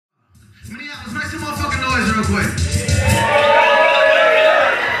some motherfucking noise real quick.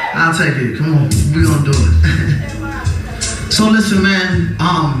 I'll take it. Come on, we gonna do it. So listen, man. I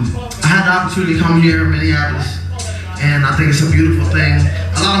had the opportunity to come here in Minneapolis, and I think it's a beautiful thing.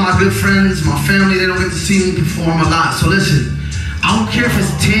 A lot of my good friends, my family, they don't get to see me perform a lot. So listen, I don't care if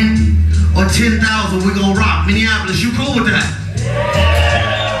it's 10 or 10,000, we're gonna rock. Minneapolis, you cool with that?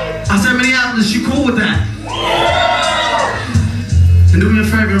 I said, Minneapolis, you cool with that? And do me a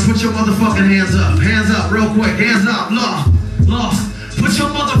favor and put your motherfucking hands up. Hands up, real quick. Hands up. Look. Put your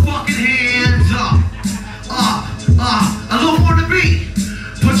motherfucking hands up. A little more to beat.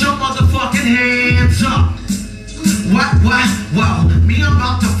 Put your motherfucking hands up. What? Well, me, I'm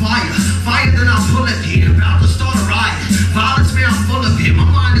about to fire. Fire, then I'll pull it here. About to start a riot. Violence, man, I'm full of it. My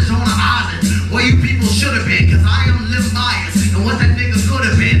mind is on an island where you people should have been. Cause I am live biased. And what that nigga could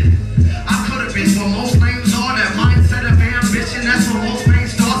have been. I could have been. What most names are, that mindset of ambition. That's where most pain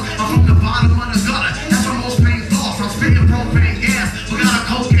starts. I'm from the bottom of the gutter. That's where most pain starts. I'm spitting propane gas. We got a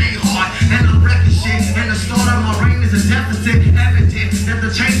cocaine heart. And I'm wrecking shit. And the start of my reign is a deficit. Evident that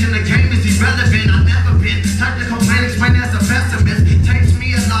the change in the game is irrelevant. I've never been type to complain, explain as a pessimist. Takes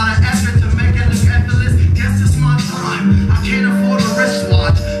me a lot of effort to make it look effortless. Guess it's my time. I can't afford a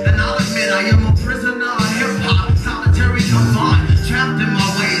wristwatch. And I'll admit I am a prisoner of hip-hop. Solitary confined. Trapped in my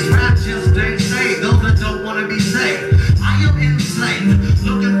ways. Rap just ain't saved. Those that don't want to be saved. I am enslaved.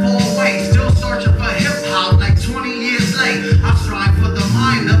 Looking for a way. Still searching for hip-hop like 20 years late. I strive for the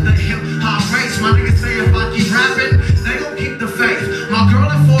mind of the hip-hop race. My niggas say if I keep rapping, they gon' keep the faith. My girl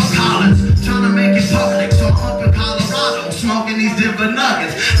in Fort Collins, trying to make it public. So I'm up in Colorado, smoking these Denver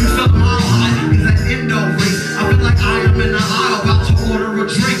nuggets. You feel my heart, cause that endo reek. I feel like I am in the aisle, about to order a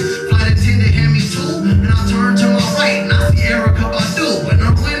drink. Flight attendant hand me two, and I turn to my right, and I see Erica Badu in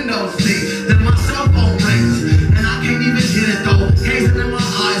her window seat. Then my cell phone rings, and I can't even get it though. Gazing in my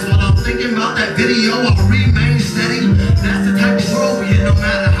eyes while I'm thinking about that video, I remain steady. That's the type of world we in, no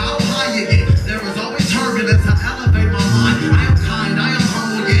matter how high you get. There is always turbulence, I elevate my mind. I am kind, I am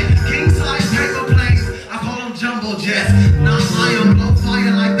humble, yeah. King-size paper planes, I call them jumbo jets. Now I am blow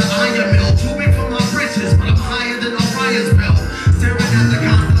fire like the iron mill. Too big for my britches, but I'm higher than Orion's belt. Staring at the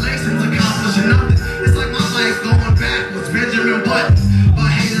constellations, accomplishing nothing. It's like my life going backwards, Benjamin Button. But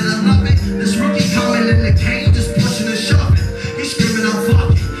hated or love it, this rookie coming in the game, just pushing and shoving. He's screaming out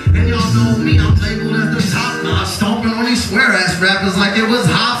fuck it. And y'all know me, I'm labeled as the top notch. Stomping on these square-ass rappers like it was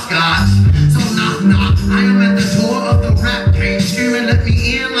hopscotch. So knock, I am at the door of the rap game. Screaming let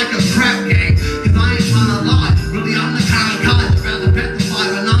me in like a crap game. Cause I ain't trying to lie. Really, I'm the kind of guy that'd rather bet the 5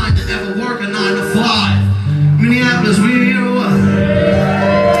 or 9 than ever work a 9 to 5. Minneapolis, we here or what?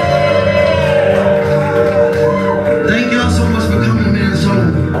 Thank y'all so much for coming, man. So,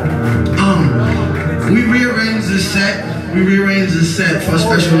 we rearranged this set for a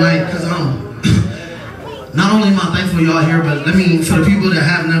special night, cause not only am I thankful y'all here, but for the people that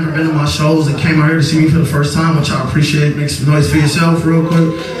have never been to my shows and came out here to see me for the first time, which I appreciate, make some noise for yourself real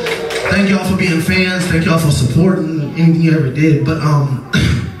quick. Thank y'all for being fans, thank y'all for supporting anything you ever did. But I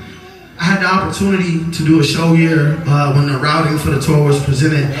had the opportunity to do a show here when the routing for the tour was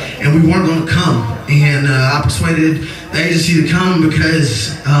presented, and we weren't gonna come. And I persuaded the agency to come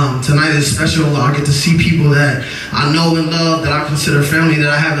because tonight is special. I get to see people that I know and love, that I consider family, that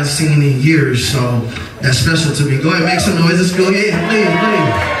I haven't seen in years. So that's special to me. Go ahead, make some noise. Let's go ahead, please.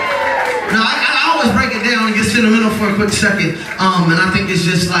 Now, I always break it down and get sentimental for a quick second. And I think it's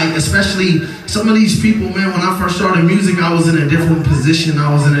just like, especially some of these people, man, when I first started music, I was in a different position.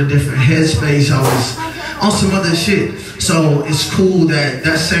 I was in a different headspace. I was on some other shit. So it's cool that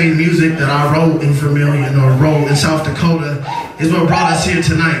that same music that I wrote in Vermilion or wrote in South Dakota is what brought us here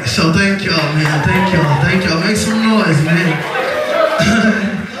tonight. So thank y'all, man. Thank y'all. Make some noise, man.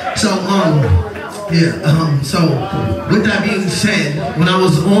 So with that being said, when I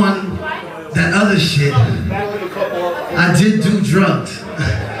was on that other shit, I did do drugs.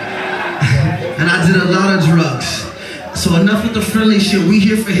 And I did a lot of drugs. So enough with the friendly shit. We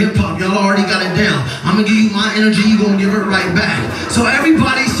here for hip-hop. Y'all already got it down. I'm gonna give you my energy, you gonna give it right back. So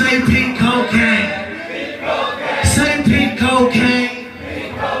everybody say pink cocaine. Pink cocaine. Say pink cocaine.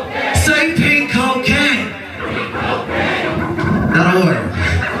 Pink cocaine. Say pink cocaine. Pink cocaine. That'll work.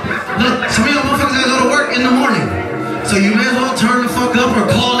 Look, some of y'all motherfuckers gotta go to work in the morning. So you may as well turn the fuck up or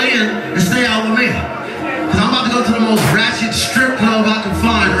call in and stay out with me. Cause I'm about to go to the most ratchet strip club I can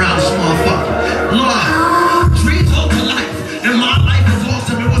find around this motherfucker. Lord. Dreams over life, and my life is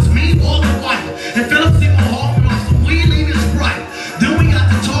awesome. It was me or the white, and Philip Seymour Hoffman on some weed leaving Sprite. Then we got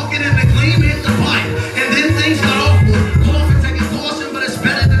to talking and the gleam hit the pipe, and then things got awkward. Coughing, taking caution, but it's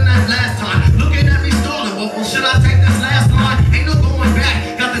better than that last time. Looking at me stalling, well, should I take this last line? Ain't no going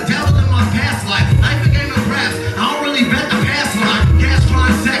back. Got the devil in my past life.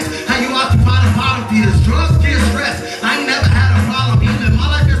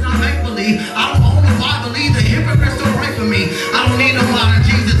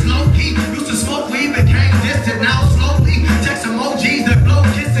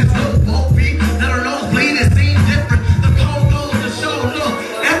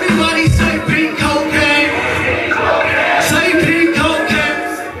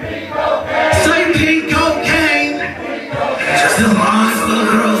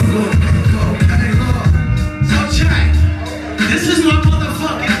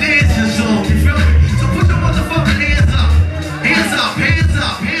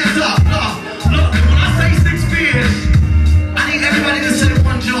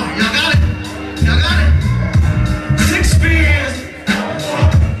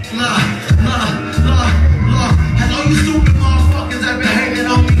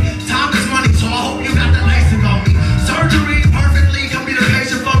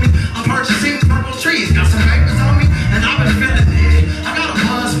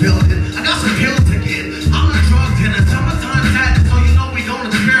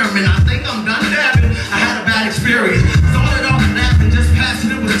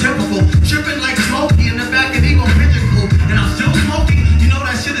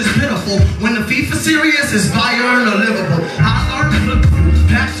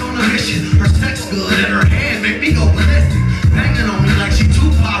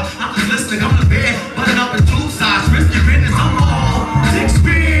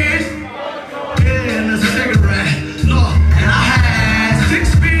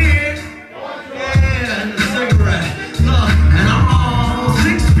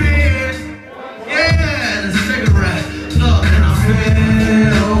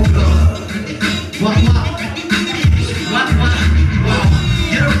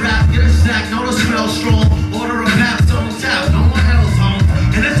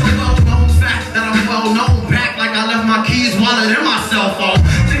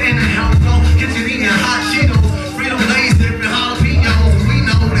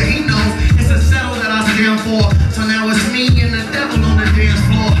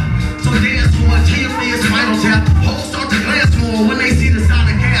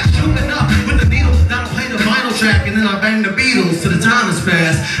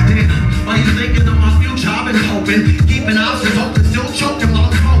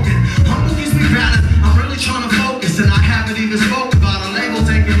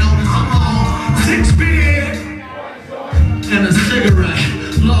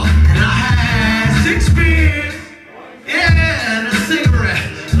 look, and I had 6 beers, yeah, and a cigarette,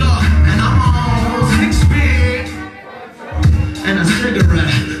 look, and I'm on 6 beers, and a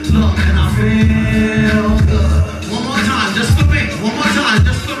cigarette, look, and I feel good. One more time, just for me, one more time,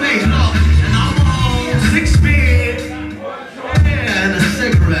 just for me, look, and I'm on 6 beers, yeah, and a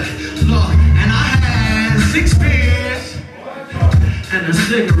cigarette, look, and I had 6 beers, and a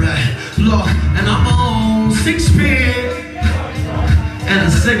cigarette, look, and I'm on 6 beers, and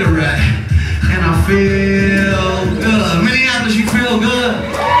a cigarette, and I feel good. Minneapolis, you feel good?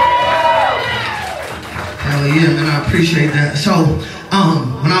 Hell yeah, man, I appreciate that. So,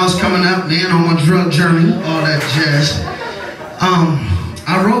 when I was coming up, man, on my drug journey, all that jazz,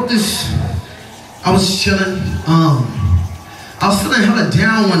 I wrote this, I was chilling, I was feeling hella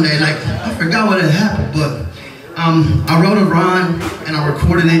down one day, like, I forgot what had happened, but I wrote a rhyme, and I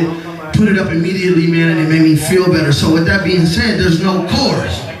recorded it, put it up immediately, man, and it made me feel better. So with that being said, there's no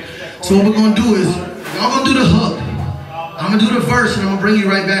chorus. So what we're gonna do is, y'all gonna do the hook, I'm gonna do the verse, and I'm gonna bring you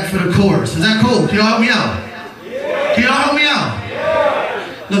right back for the chorus. Is that cool? Can y'all help me out? Can y'all help me out?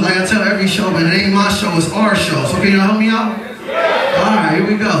 Look, like I tell every show, man, it ain't my show, it's our show. So can y'all help me out? All right, here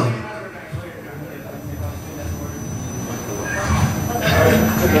we go.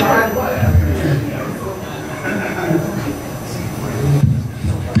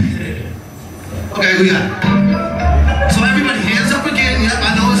 Okay, we got it. So everybody, hands up again. Yep,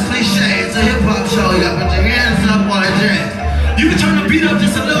 I know it's cliche. It's a hip-hop show. You gotta put your hands up on that jazz. You can turn the beat up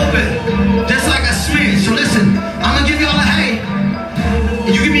just a little bit. Just like a smidge. So listen, I'm gonna give y'all a hey.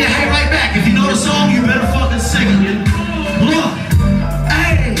 And you give me a hey right back. If you know the song, you better fucking sing it. Look.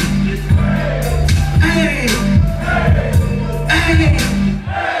 Hey. Hey. Hey.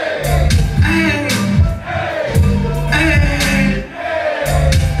 Hey.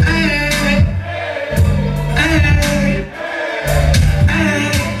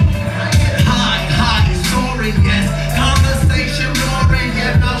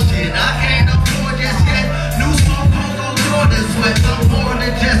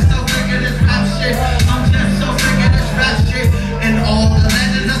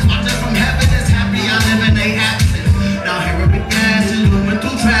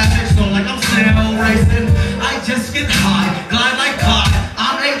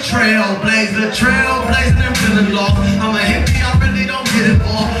 Trailblazing and feeling lost. I'm a hippie, I really don't get it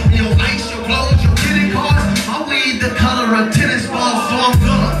all. Your ice, your clothes, your kitty cars. My weed the color of tennis balls, so I'm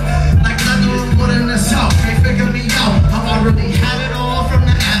good. Like leather and wood in the south. Can't figure me out. I already have it all from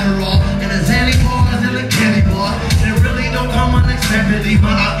the Adderall and the Zanny bars and the candy bar. And it really don't come unexpectedly.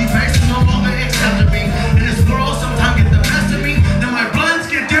 My occupation no longer accepted me. In this world, sometimes get the best of me. Then my blunts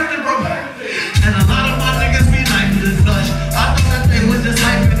get dipped and broken. And a lot of my niggas be like this such. I thought that they was just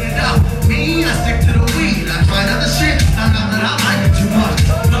hyping it up. Me, I stick to the weed. I tried other shit, found out that I like it too much.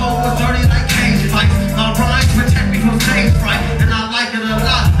 No, it was dirty like cage fights. My rhymes protect me from stage fright, and I like it a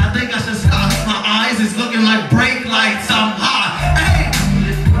lot. I think I should stop. My eyes is looking like brake lights. I'm hot. Hey,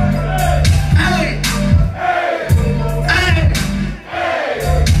 hey, hey, hey,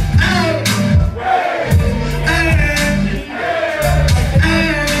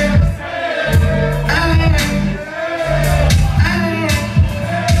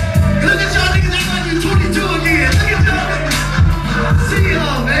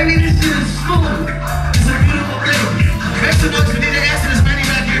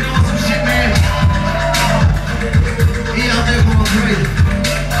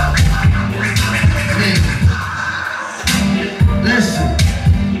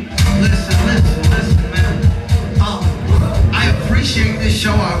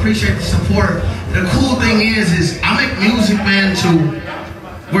 I appreciate the support. The cool thing is I make music, man, to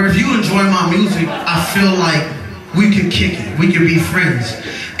where if you enjoy my music, I feel like we could kick it. We could be friends.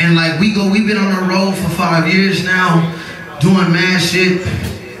 And like we've been on the road for 5 years now, doing mad shit.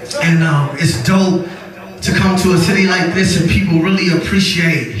 And it's dope to come to a city like this and people really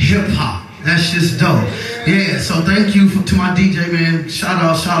appreciate hip hop. That's just dope. Yeah, so thank you to my DJ, man. Shout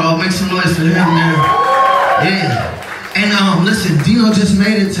out, make some noise for him, man. Yeah. And listen, Dino just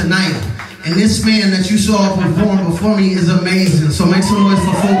made it tonight. And this man that you saw perform before me is amazing. So make some noise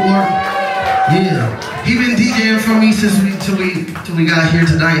for Footwork. Yeah. He been DJing for me since till we got here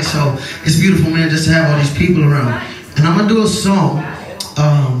tonight. So it's beautiful, man, just to have all these people around. And I'm gonna do a song.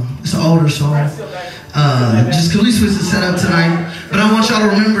 It's an older song. Just cause we switched the setup tonight. But I want y'all to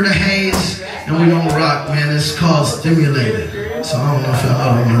remember the haze and we gonna rock, man. It's called Stimulated. So I don't know if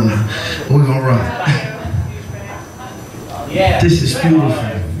y'all remember that. But we gonna rock. Yeah. This is beautiful.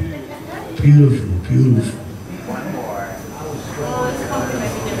 Beautiful, beautiful.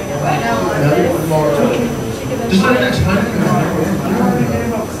 Just let it next one.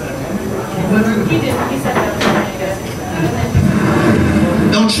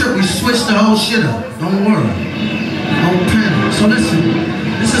 switch the whole shit up. Don't worry. Don't panic. So listen,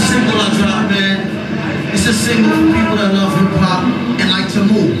 this is a single I dropped, man. It's a single for people that love hip-hop and like to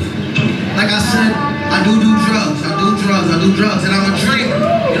move. Like I said, I do drugs. I do drugs, and I'm a dreamer.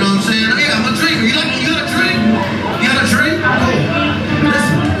 You know what I'm saying? Yeah, I'm a dreamer. You got a dream? You got a dream? Cool.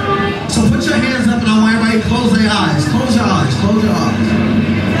 Listen. So put your hands up and I want everybody to close their eyes. Close your eyes. Close your eyes.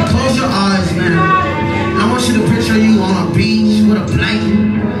 Close your eyes, man. And I want you to picture you on a beach with a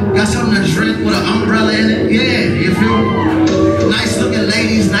blanket. Got something to drink with an umbrella in it. Yeah, you feel me? Nice looking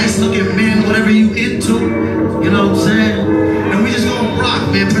ladies, nice looking men, whatever you into. You know what I'm saying? And we just gonna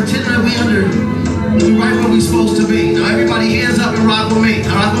rock, man. Pretend that we right where we supposed to be. Now everybody hands up and rock with me.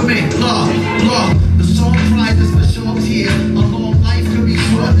 Rock with me. Love. The song prizes for sure here. A long life could be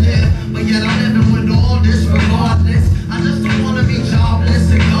short-lived, but yet I'm living with all this regardless. I just don't wanna be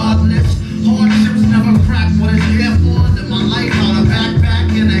jobless and godless. Hardships never crack what it's here for. Live my life out of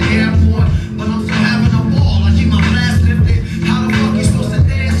backpack in the airport, but I'm still having a ball. I keep my glass lifted. How the fuck you supposed to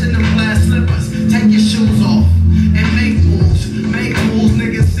dance in them glass slippers? Take your shoes off and make moves. Make moves,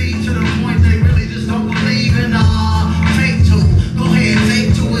 niggas see to the point they really just don't believe in fake two. Go ahead,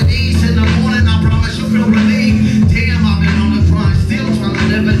 take two of these in the morning. I promise you feel relieved. Damn, I've been on the grind, still trying to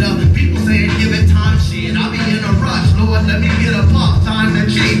live it up. People saying give it time, shit. I be in a rush, Lord, let me get a pop time to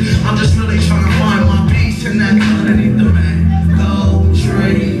cheat. I'm just really trying to find my peace in that underneath the mango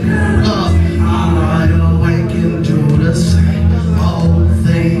tree. Love, I lie awake and do the same old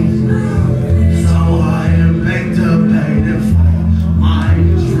thing. So I am activated for my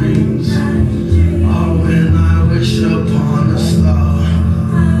dreams. Oh, when I wish upon a star.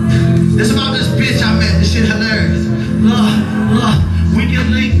 It's about this bitch I met. This shit hilarious. Look, we can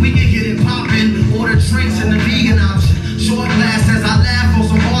link, we can get it poppin'. Order drinks and the vegan option. Short glass as I laugh on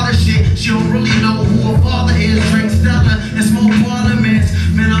some harder shit. She don't really know who her father is. Drink Stella and smoke parliaments.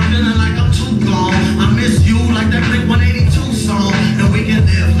 Man, I'm feeling like I'm too gone. I miss you like that Blink 182 song. And we can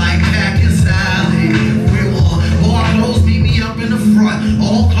live like Jack and Sally if we want. Bar clothes meet me up in the front.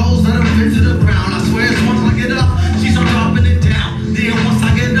 All clothes that have been to the ground. I swear it's once I get up, she start dropping it down. Then once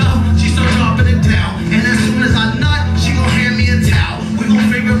I get up, she start dropping it down. And as soon as I nut, she gon' hand me a towel. We gon'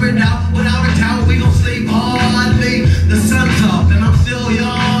 figure it out. Without a towel, we gon' sleep hardly. The sun's up and I'm still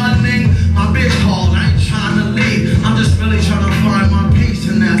yawning. My bitch called, I ain't trying to leave. I'm just really trying to find my peace,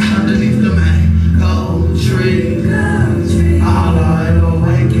 and that's underneath the mango tree. I lie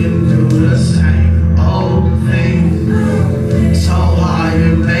awake and do the same old thing. So I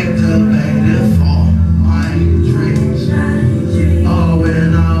am activated for my dreams. Oh,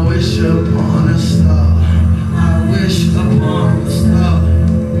 when I wish upon a star, I wish upon a star.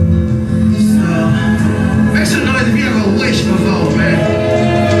 Make some noise if you ever wish before, man.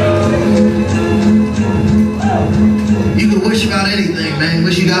 You can wish about anything, man.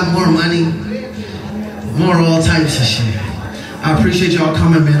 Wish you got more money, more all types of shit. I appreciate y'all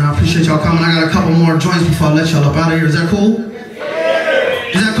coming, man. I appreciate y'all coming. I got a couple more joints before I let y'all up out of here. Is that cool?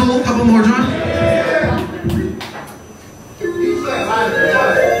 Is that cool? A couple more joints?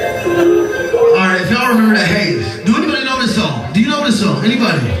 Alright, if y'all remember that, hey, do anybody know this song? Do you know this song?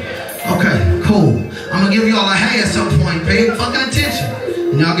 Anybody? Okay, cool. I'm gonna give y'all a hey at some point. Pay fucking attention.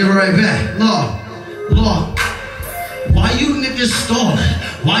 And y'all give it right back. Lord, why you niggas stalling?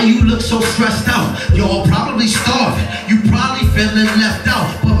 Why you look so stressed out? Y'all probably starving. You probably feeling left out.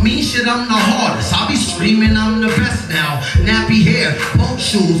 But me, shit, I'm the hardest. I'll be screaming I'm the best now. Nappy hair, boat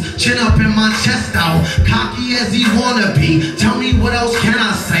shoes, chin up in my chest out. Cocky as he wanna be. Tell me what else can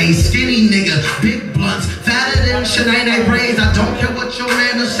I say? Skinny nigga, big blunts, fatter than Shanae braids. I don't care what your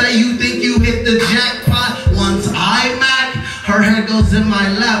man will say. You think you hit the jackpot? Once I Mac, her head goes in my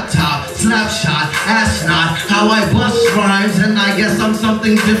laptop. Slapshot, ass knot, how I bust rhymes. And I guess I'm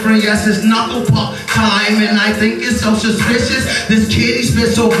something different. Yes, it's knuckle puck time. And I think it's so suspicious. This kid, he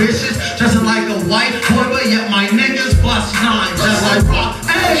spit so vicious. Dressing like a white boy, but yet my niggas bust nines. As I rock,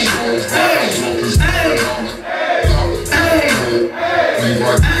 hey, hey, hey, hey, hey,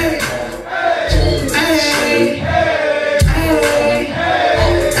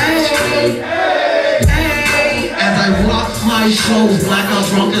 hey. As I rock my shows, blackout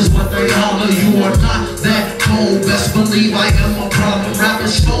drunk is what they holler. You are not that cold. Best believe I am a problem.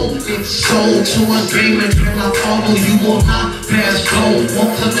 Rappers stole, it's sold to a game and cannot follow. You will not pass go.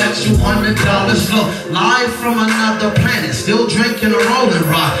 Won't collect you $100. Look, live from another planet, still drinking a Rolling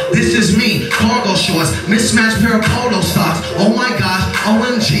Rock. This is me, cargo shorts, mismatched pair of polo socks. Oh my gosh,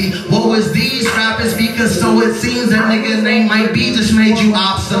 OMG, woe is these rappers, because so it seems that nigga name might be just made you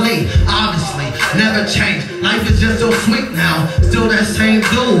obsolete. Obviously, never change. Life is just so sweet now. Still that same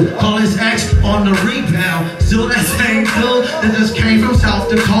dude. Call his ex on the rebound. Still that same dude that just came from South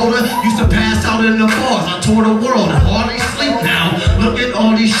Dakota. Used to pass out in the bars. I tour the world and hardly sleep now. Look at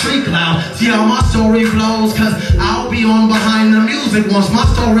all these street clowns. See how my story flows, cause I'll be on behind the music once my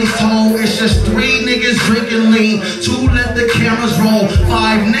story's told. It's just 3 niggas drinking lean, 2 let the cameras roll,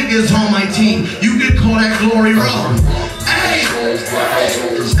 5 niggas on my team. You can call that glory roll. Hey! Hey!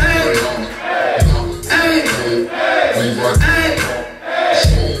 Hey! Hey!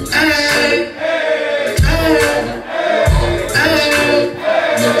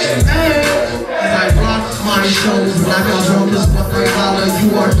 Shows like I wrote this, but they holler, you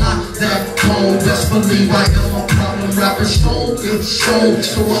are not that cold. Best believe I am a problem rapper, soul, it's sold.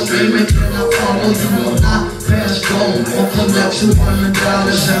 So a game and can I follow, you will not pass go. I'll collect $200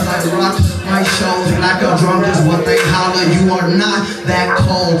 as I rock my shows. Like a drunk is what they holler, you are not that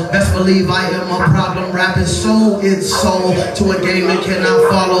cold. Best believe I am a problem rapper, soul, it's sold. To a game that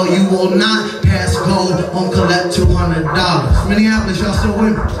cannot follow, you will not pass go. I'll collect $200. Minneapolis, y'all still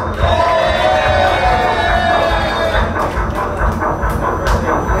with me?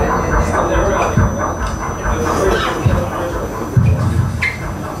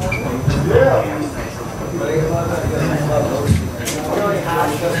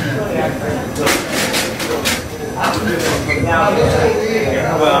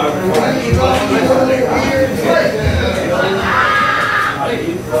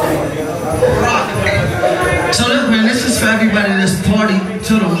 So look, man, this is for everybody that's partied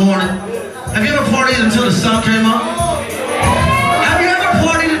till the morning. Have you ever partied until the sun came up? Have you ever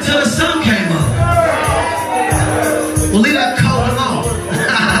partied until the sun came up? Well, leave that cold alone.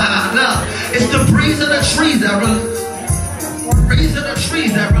 No, it's the breeze of the trees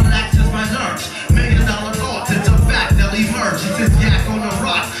that relaxes my nerves. $1 million thoughts, it's a fact they'll emerge. It's this yak on the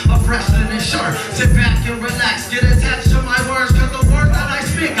rock, a fresh linen shirt. Sit back and relax, get attached to my words, cause the words that I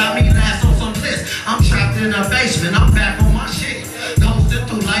speak got me last on some list. I'm trapped in a basement, I'm back on my shit. Coasting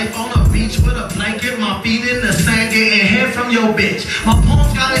through life on a beach with a blanket, my feet in the sand, getting head from your bitch. My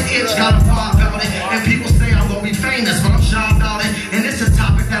palms got an itch, got a vibe about it, and people say I'm gonna be famous, but I'm shy about it. And it's a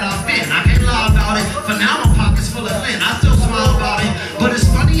topic that I've been, I can't lie about it. For now, my pocket's full of lint, I still smile about it. But it's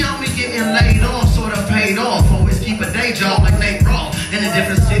funny how me getting laid off, sort of paid off. Always keep a day job like Nate Raw. In the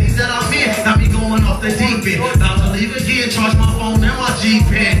different cities that I'm in, got me going off the deep end. About to leave again, charge my phone and my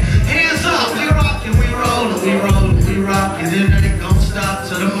G-Pen. Hands up, we rockin', we rollin', we rollin', we rockin'. It ain't gon' stop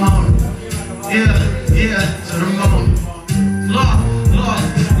till the morning. Yeah, yeah, till the morning. Lord, Lord,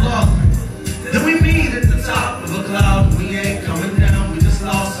 Lord. Then we meet at the top of a cloud. We ain't coming down, we just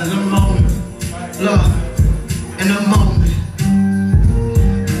lost in the moment. Lord, in the moment.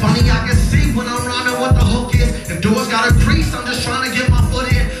 Funny, I can see when I'm rhyming what the hook is. If doors got a crease, I'm just trying to get my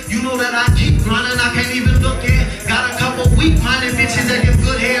foot in. You know that I keep grinding, I can't even look in. Got a couple weak-minded bitches that give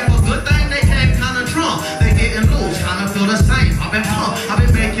good head, but good thing they came kinda drunk. They getting loose, kinda feel the same. I've been pumped, I've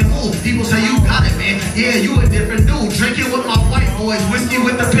been making moves. People say you got it, man. Yeah, you a different dude. Drinking with my white boys, whiskey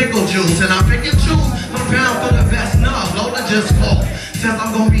with the pickle juice. And I'm picking choose from pound for the best nub. Lola just called. Says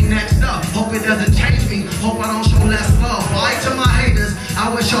I'm gonna be next up. Hope it doesn't change me. Hope I don't show less love. Bye to my haters. I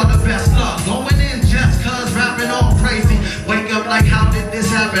wish y'all the best luck. Going in just cause rapping all crazy. Wake up like how did this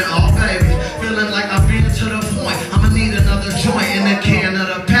happen? Oh baby. Feeling like I've been to the point. I'ma need another joint in the can of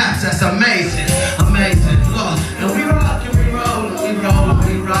the Paps. That's amazing. Amazing. Look. And we rockin', we rollin', we rollin',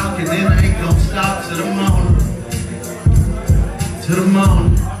 we rockin'. It ain't gon' stop to the morning. To the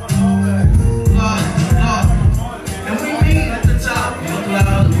morning. Look, look. And we meet at the top of the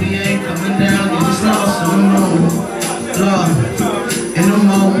cloud. We ain't coming down. You just lost in the moment. Look. In the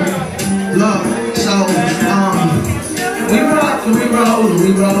moment, look, so, we rockin', we rollin', we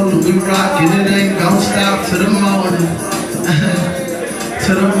rollin', we rockin', it ain't gon' stop to the morning,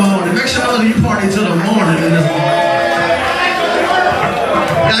 to the morning. Make sure you party till the morning in this morning.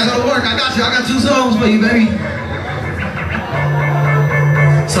 Gotta go to work, I got you, I got 2 songs for you, baby.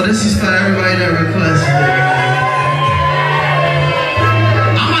 So this is for everybody that requested.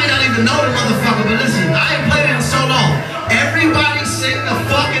 I might not even know the motherfucker, but listen, I ain't played it in so long. Everybody sing the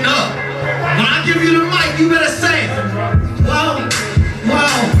fucking up. When I give you the mic, you better say it. Whoa,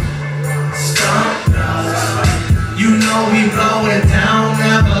 whoa. Stop us. You know we blow it down,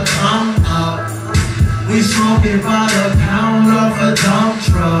 never come up. We smoking by the pound off a dump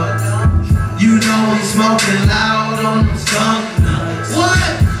truck. You know we smoking loud on the skunk nuts.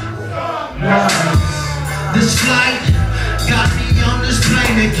 What? This flight got me on this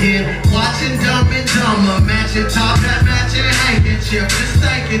plane again. Watching Dumb and Dumber, matching top hat, matching handkerchief. Just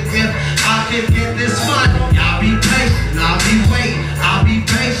thinking if I could get this money, I'll be patient, I'll be waiting, I'll be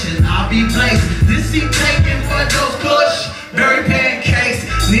patient, I'll be blazing. This he taking for those kush, berry pancakes.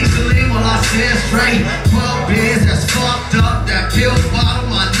 Needs to leave while I stand straight. 12 beers that's fucked up, that pills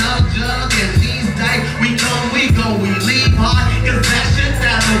bottle, my nut jug, and these days we come, we go, we leave high. Cause that shit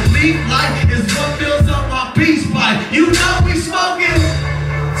that the bleak light is what fills up my peace pipe. You know we smoking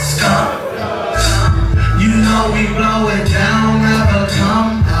skunk. You know we blow it down, never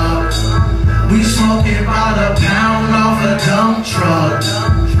come up. We smoking by the pound off a dump truck.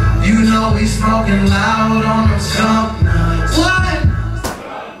 You know we smoking loud on them skunk nuts. What?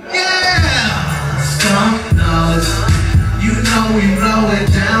 Yeah! Skunk nuts. You know we blow it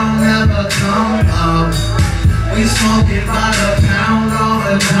down, never come up. We smoking by the pound off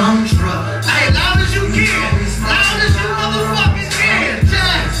a dump truck. Hey, loud as you can! Loud as you motherfucking can!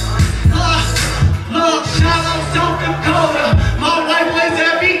 Jax! Look, shout out South Dakota. My white boys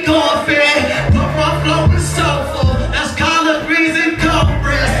that be corn-fed. But my flow is so full. That's collard greens and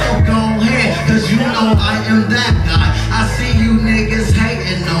cornbread. So go ahead, cause you know I am that guy. I see you niggas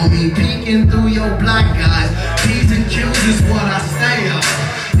hating on me, peeking through your black guys. P's and Q's is what I stay on.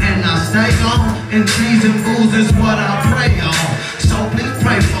 And I stay on, and trees and booze is what I pray on. So please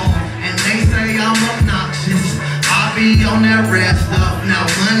pray for them. And they say I'm obnoxious. I be on that red stuff. Now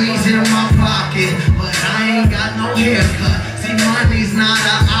money's in my pocket, but I ain't got no haircut. See, money's not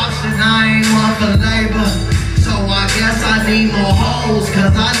an option, I ain't one for labor. So I guess I need more hoes,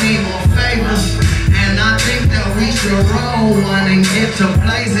 cause I need more favors. And I think that we should roll one and get to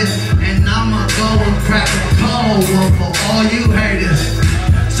blazing. And I'ma go and crack a cold one for all you haters.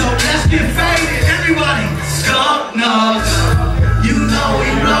 So let's get faded, everybody. Skunk nuts. You know we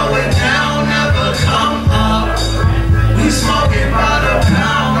blow it down, never come up. We smoking by the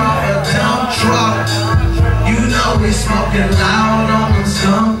pound off a dump truck. You know we smoking loud on them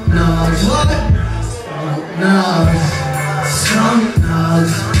skunk nuts. What? Skunk nuts. Skunk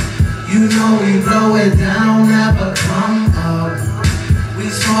nuts. You know we blow it down, never come up. We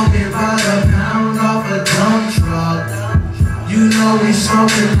smoking by the pound off a dump truck. You know we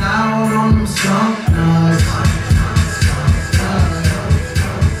smoking loud on them skunk nuts.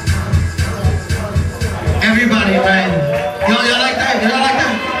 Everybody, man. Y'all like that? Y'all like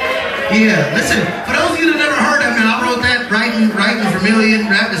that? Yeah, listen, for those of you that never heard that, man, I wrote that writing Vermilion,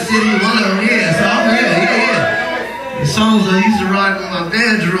 Rapid City, one of them, yeah. So I'm yeah. The songs I used to write in my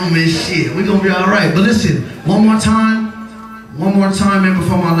bedroom and shit. We gonna be alright. But listen, one more time, man,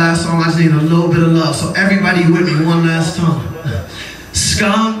 before my last song, I just need a little bit of love. So everybody with me one last time.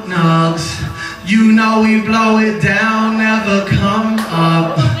 Skunk nugs, you know we blow it down, never come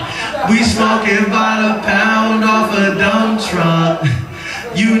up. We smoking by the pound off a dump truck.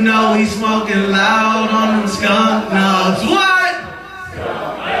 You know we smoking loud on them skunk nugs. What?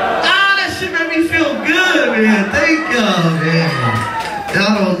 Ah, that shit made me feel good, man. Thank y'all, man.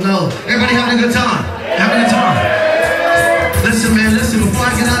 Y'all don't know. Everybody having a good time? Having a good time? Listen, man, listen, before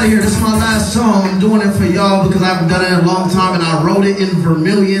I get out of here, this is my last song. I'm doing it for y'all because I haven't done it in a long time and I wrote it in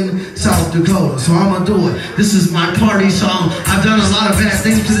Vermilion, South Dakota. So I'm gonna do it. This is my party song. I've done a lot of bad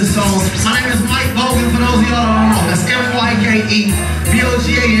things to this song. My name is Myke Bogan, for those of y'all that don't know. That's M-Y-K-E-B-O-G-A-N.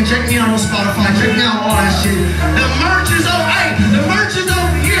 Check me out on Spotify. Check me out all that shit. The merch is over, hey, the merch is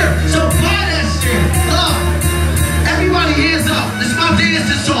over here. So buy that shit. Everybody hands up. This is my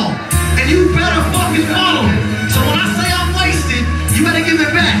dancing song. And you better fucking follow me. So when I say I'm wasted, you better give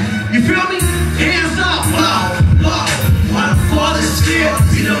it back. You feel me? Hands up, low, low. One for the skill,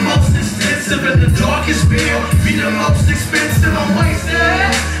 be the most expensive in the darkest beer. Be the most expensive, I'm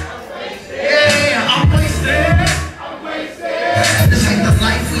wasted. Yeah, I'm wasted. This ain't the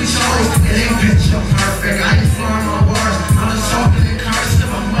life we chose. It ain't picture perfect. I ain't flooring my words. I'm just talking in cursive.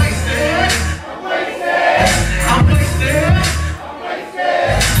 I'm wasted. I'm wasted.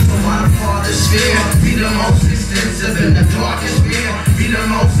 So one for the sphere, be the most expensive in the darkest beer. Be the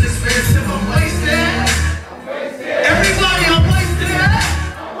most expensive, I'm wasted. Everybody, I'm wasted.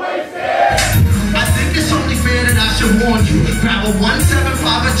 I think it's only fair that I should warn you. Grab a 175,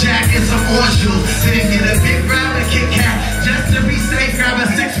 a jack, and some orange juice. Then get a big grab and Kit Kat. Just to be safe, grab a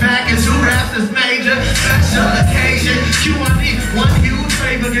 6-pack and 2 wraps is major. Special occasion, Q&E, one huge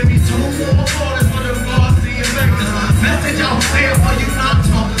favor. Give me 2 more quarters for the glossy and bakers. Message out there for you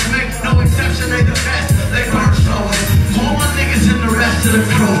non-smokers. Make no exception, they the best. They burn showers. All my niggas and the rest of the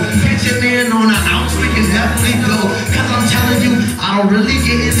crew. Pitching in on an ounce, we can definitely go. Cause I'm telling you, I don't really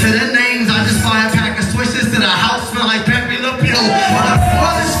get into the names. I just buy a pack of Swishes to the house, smell like Pepe Le Pew. But the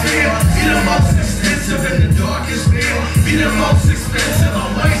farthest field, be the most expensive in the darkest field. Be the most expensive.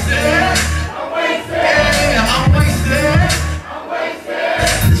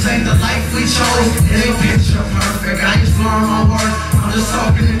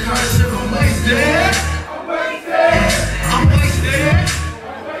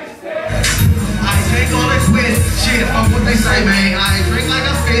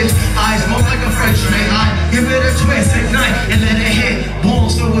 fridge, may I give it a twist, ignite, and let it hit.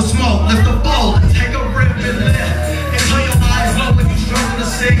 Bones filled with smoke, lift the bowl, and take a rip and lift. Until your eyes low when you struggle to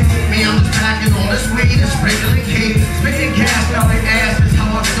see. Me, I'm just packing all this weed and sprinkling key. Spitting gas down the ass is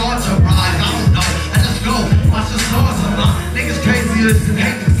how I start to rise. I don't know, I just go, watch the stars align. Niggas crazy as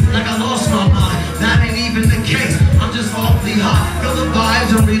hate, like I lost my mind. That ain't even the case, I'm just awfully hot. Feel the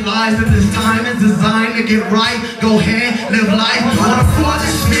vibes and realize that this time is designed to get right. Go ahead, live life on a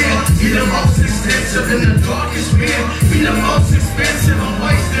farthest sphere. Be the most expensive in the darkest fear. Be the most expensive, I'm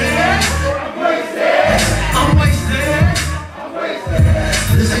wasted. I'm wasted.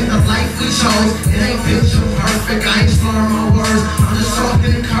 This ain't the life we chose. It ain't picture perfect. I ain't slurring my words. I'm just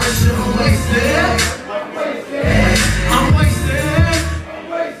talking in cursive. I'm wasted. I'm wasted.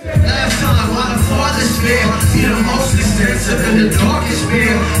 Last time, why the farthest fear? Be the most expensive in the darkest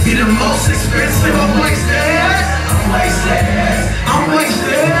fear. Be the most expensive. I'm wasted. I'm wasted. I'm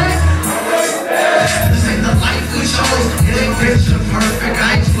wasted. This ain't the life we chose. It ain't picture perfect.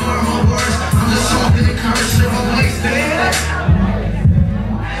 I ain't slurring my words. I'm just talking in cursive. I'm wasted.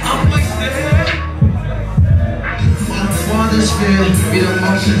 I'm wasted. Farthest fear, be the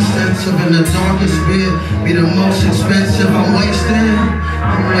most expensive in the darkest fear. Be the most expensive. I'm wasted.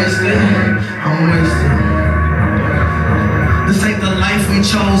 I'm wasted. I'm wasted. This ain't the life we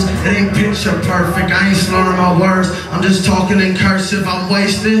chose. It ain't picture perfect. I ain't slurring my words. I'm just talking in cursive. I'm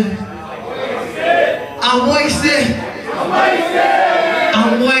wasted. I'm wasted.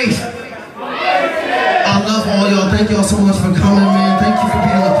 I'm wasted. I love all y'all. Thank y'all so much for coming, man. Thank you for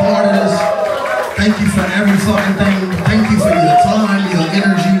being a part of this. Thank you for every fucking thing. Thank you for your time, your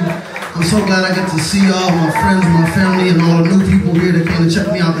energy. I'm so glad I get to see y'all, my friends, my family, and all the new people here that came to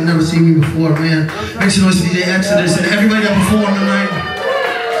check me out that never seen me before, man. Make some noise for DJ Exodus and everybody that performed tonight.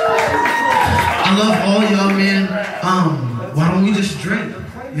 I love all y'all, man. Why don't we just drink?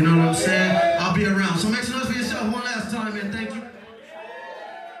 You know what I'm saying? I'll be around. So make some noise.